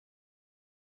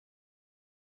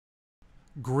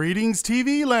Greetings,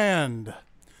 TV land.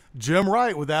 Jim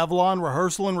Wright with Avalon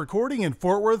Rehearsal and Recording in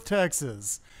Fort Worth,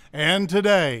 Texas. And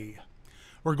today,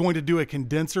 we're going to do a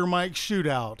condenser mic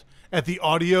shootout at the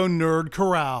Audio Nerd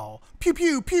Corral. Pew,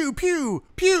 pew, pew, pew,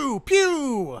 pew,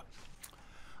 pew.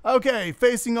 Okay,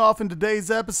 facing off in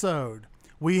today's episode,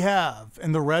 we have,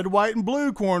 in the red, white, and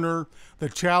blue corner, the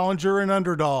challenger and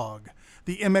underdog,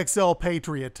 the MXL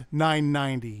Patriot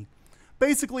 990.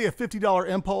 Basically a $50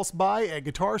 impulse buy at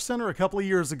Guitar Center a couple of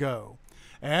years ago.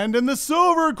 And in the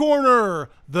silver corner,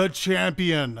 the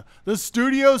champion, the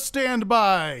studio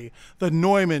standby, the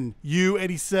Neumann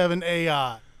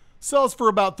U87Ai. Sells for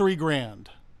about $3,000.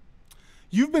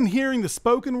 You've been hearing the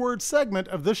spoken word segment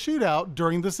of the shootout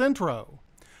during this intro.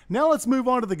 Now let's move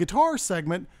on to the guitar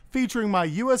segment featuring my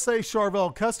USA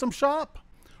Charvel custom shop,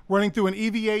 running through an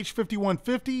EVH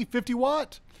 5150 50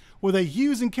 watt with a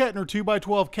Hughes and Kettner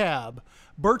 2x12 cab,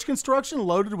 birch construction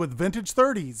loaded with vintage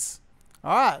 30s.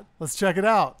 All right, let's check it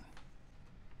out.